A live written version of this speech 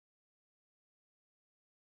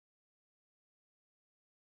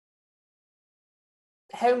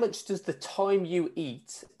how much does the time you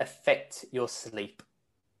eat affect your sleep?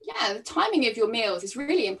 Yeah, the timing of your meals is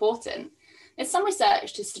really important. There's some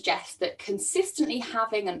research to suggest that consistently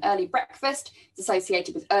having an early breakfast is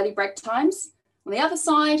associated with early bedtimes. On the other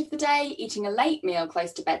side of the day, eating a late meal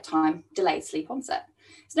close to bedtime delays sleep onset.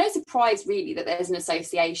 It's no surprise, really, that there's an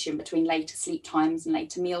association between later sleep times and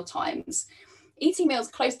later meal times. Eating meals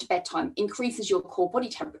close to bedtime increases your core body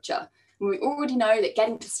temperature. And we already know that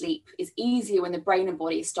getting to sleep is easier when the brain and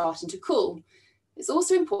body is starting to cool. It's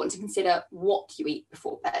also important to consider what you eat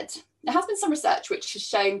before bed. There has been some research which has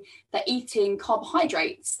shown that eating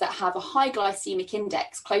carbohydrates that have a high glycemic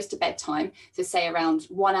index close to bedtime, so say around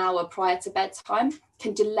 1 hour prior to bedtime,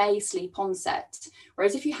 can delay sleep onset.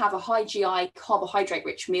 Whereas if you have a high GI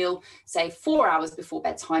carbohydrate-rich meal, say 4 hours before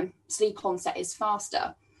bedtime, sleep onset is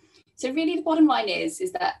faster. So really the bottom line is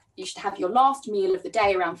that you should have your last meal of the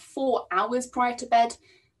day around 4 hours prior to bed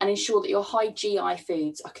and ensure that your high GI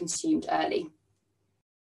foods are consumed early.